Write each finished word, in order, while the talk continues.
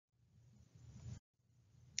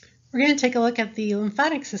We're going to take a look at the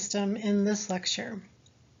lymphatic system in this lecture.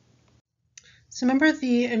 So remember,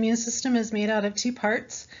 the immune system is made out of two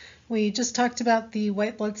parts. We just talked about the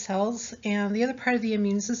white blood cells, and the other part of the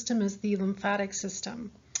immune system is the lymphatic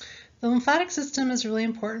system. The lymphatic system is really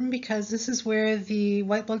important because this is where the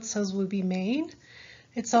white blood cells will be made.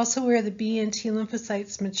 It's also where the B and T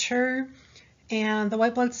lymphocytes mature, and the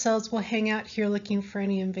white blood cells will hang out here looking for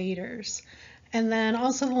any invaders. And then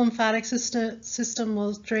also the lymphatic system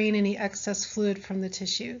will drain any excess fluid from the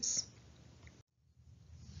tissues.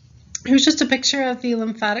 Here's just a picture of the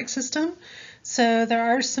lymphatic system. So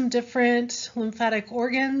there are some different lymphatic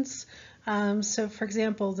organs. So for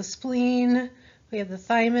example, the spleen, we have the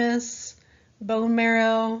thymus, bone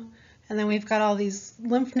marrow, and then we've got all these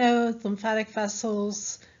lymph nodes, lymphatic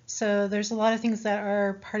vessels. So there's a lot of things that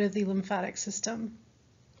are part of the lymphatic system.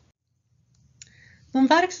 The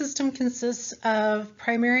lymphatic system consists of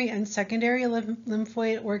primary and secondary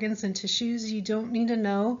lymphoid organs and tissues. You don't need to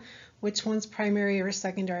know which one's primary or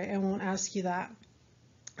secondary. I won't ask you that.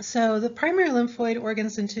 So the primary lymphoid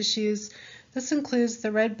organs and tissues, this includes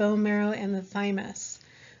the red bone marrow and the thymus.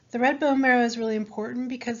 The red bone marrow is really important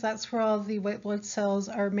because that's where all the white blood cells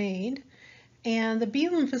are made. And the B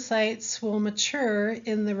lymphocytes will mature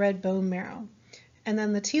in the red bone marrow. And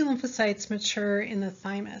then the T lymphocytes mature in the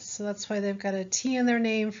thymus. So that's why they've got a T in their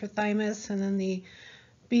name for thymus, and then the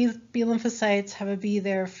B lymphocytes have a B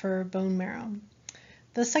there for bone marrow.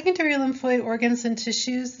 The secondary lymphoid organs and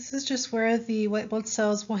tissues, this is just where the white blood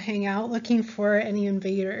cells will hang out looking for any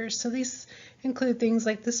invaders. So these include things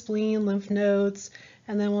like the spleen, lymph nodes,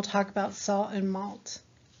 and then we'll talk about salt and malt.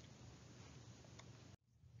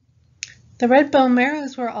 The red bone marrow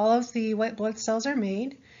is where all of the white blood cells are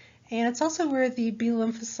made. And it's also where the B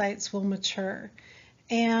lymphocytes will mature.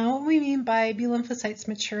 And what we mean by B lymphocytes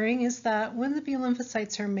maturing is that when the B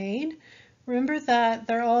lymphocytes are made, remember that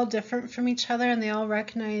they're all different from each other and they all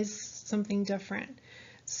recognize something different.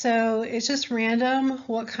 So it's just random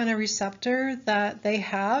what kind of receptor that they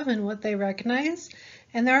have and what they recognize.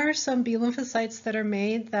 And there are some B lymphocytes that are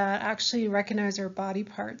made that actually recognize our body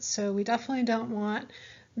parts. So we definitely don't want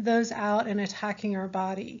those out and attacking our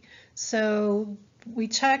body. So we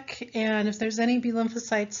check, and if there's any B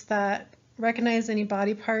lymphocytes that recognize any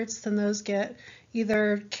body parts, then those get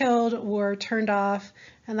either killed or turned off,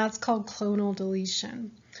 and that's called clonal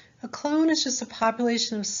deletion. A clone is just a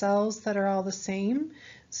population of cells that are all the same.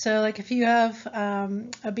 So like if you have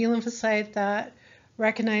a B lymphocyte that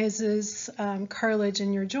recognizes cartilage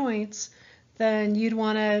in your joints, then you'd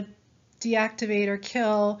want to deactivate or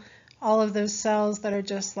kill all of those cells that are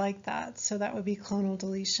just like that. So that would be clonal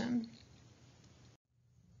deletion.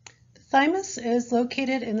 Thymus is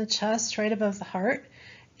located in the chest right above the heart.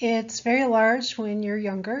 It's very large when you're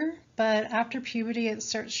younger, but after puberty it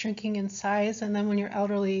starts shrinking in size, and then when you're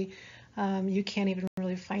elderly you can't even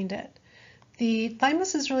really find it. The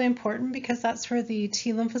thymus is really important because that's where the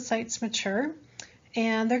T lymphocytes mature,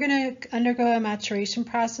 and they're going to undergo a maturation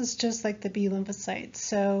process just like the B lymphocytes.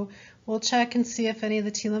 So we'll check and see if any of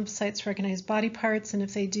the T lymphocytes recognize body parts, and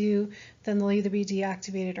if they do, then they'll either be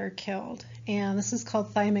deactivated or killed. And this is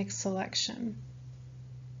called thymic selection.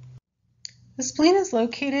 The spleen is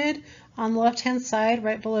located on the left-hand side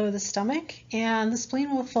right below the stomach, and the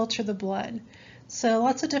spleen will filter the blood. So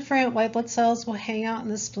lots of different white blood cells will hang out in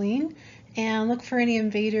the spleen and look for any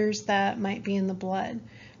invaders that might be in the blood.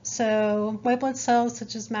 So white blood cells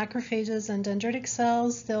such as macrophages and dendritic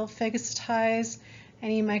cells, they'll phagocytize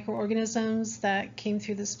any microorganisms that came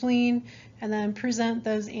through the spleen and then present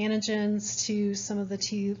those antigens to some of the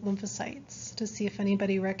T lymphocytes to see if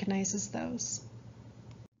anybody recognizes those.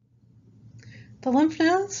 The lymph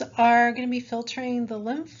nodes are going to be filtering the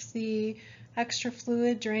lymph, the extra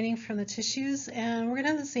fluid draining from the tissues, and we're going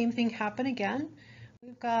to have the same thing happen again.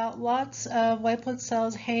 We've got lots of white blood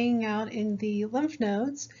cells hanging out in the lymph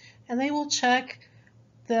nodes, and they will check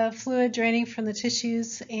the fluid draining from the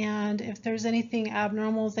tissues, and if there's anything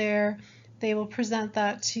abnormal there, they will present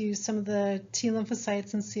that to some of the T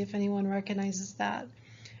lymphocytes and see if anyone recognizes that.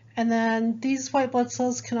 And then these white blood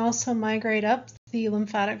cells can also migrate up the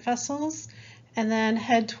lymphatic vessels and then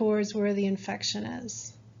head towards where the infection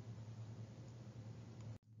is.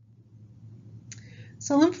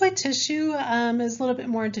 So lymphoid tissue is a little bit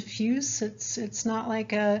more diffuse. It's not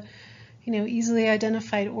like a easily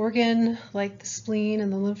identified organ like the spleen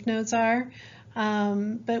and the lymph nodes are.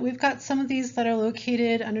 But we've got some of these that are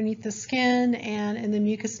located underneath the skin and in the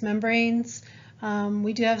mucous membranes.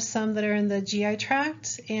 We do have some that are in the GI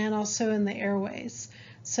tract and also in the airways.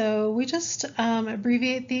 So we just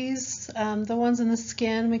abbreviate these. The ones in the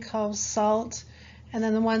skin we call SALT, and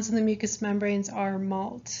then the ones in the mucous membranes are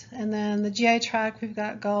malt. And then the GI tract, we've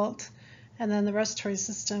got galt, and then the respiratory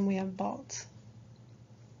system, we have BALT.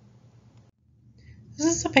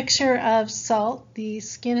 This is a picture of SALT, the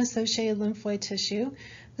skin-associated lymphoid tissue.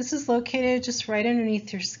 This is located just right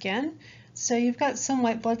underneath your skin. So you've got some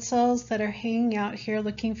white blood cells that are hanging out here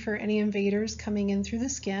looking for any invaders coming in through the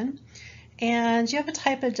skin. And you have a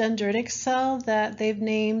type of dendritic cell that they've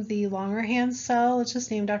named the Langerhans cell. It's just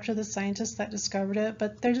named after the scientist that discovered it,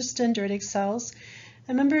 but they're just dendritic cells.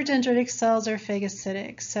 And remember, dendritic cells are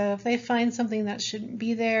phagocytic. So if they find something that shouldn't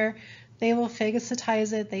be there, they will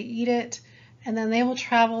phagocytize it, they eat it, and then they will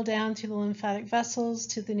travel down to the lymphatic vessels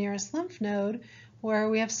to the nearest lymph node, where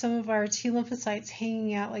we have some of our T lymphocytes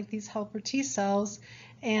hanging out like these helper T cells,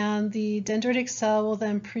 and the dendritic cell will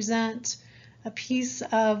then present a piece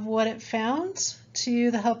of what it found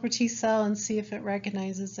to the helper T cell and see if it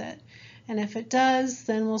recognizes it. And if it does,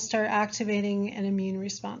 then we'll start activating an immune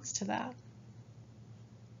response to that.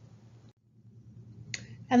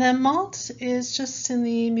 And then MALT is just in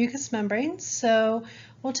the mucous membrane. So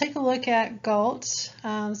we'll take a look at GALT.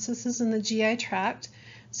 So this is in the GI tract.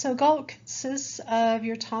 So GALT consists of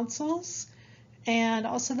your tonsils and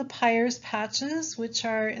also the Peyer's patches, which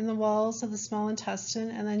are in the walls of the small intestine,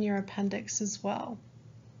 and then your appendix as well.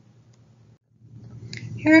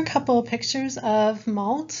 Here are a couple of pictures of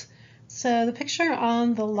MALT. So the picture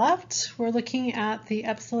on the left, we're looking at the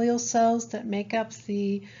epithelial cells that make up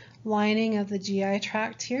the lining of the GI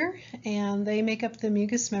tract here, and they make up the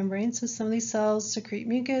mucous membrane. So some of these cells secrete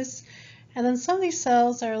mucus, and then some of these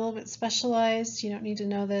cells are a little bit specialized. You don't need to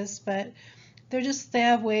know this, but they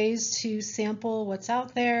have ways to sample what's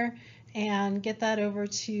out there and get that over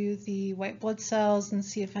to the white blood cells and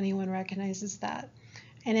see if anyone recognizes that.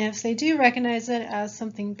 And if they do recognize it as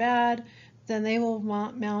something bad, then they will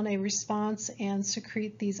mount a response and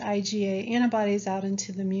secrete these IgA antibodies out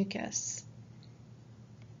into the mucus.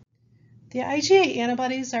 The IgA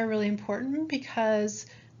antibodies are really important because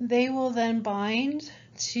they will then bind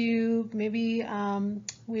to maybe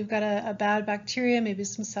we've got a bad bacteria, maybe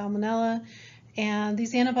some salmonella, and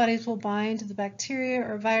these antibodies will bind to the bacteria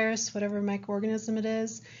or virus, whatever microorganism it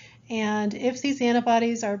is. And if these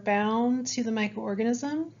antibodies are bound to the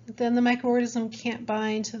microorganism, then the microorganism can't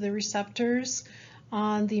bind to the receptors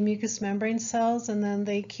on the mucous membrane cells, and then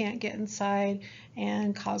they can't get inside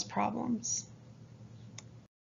and cause problems.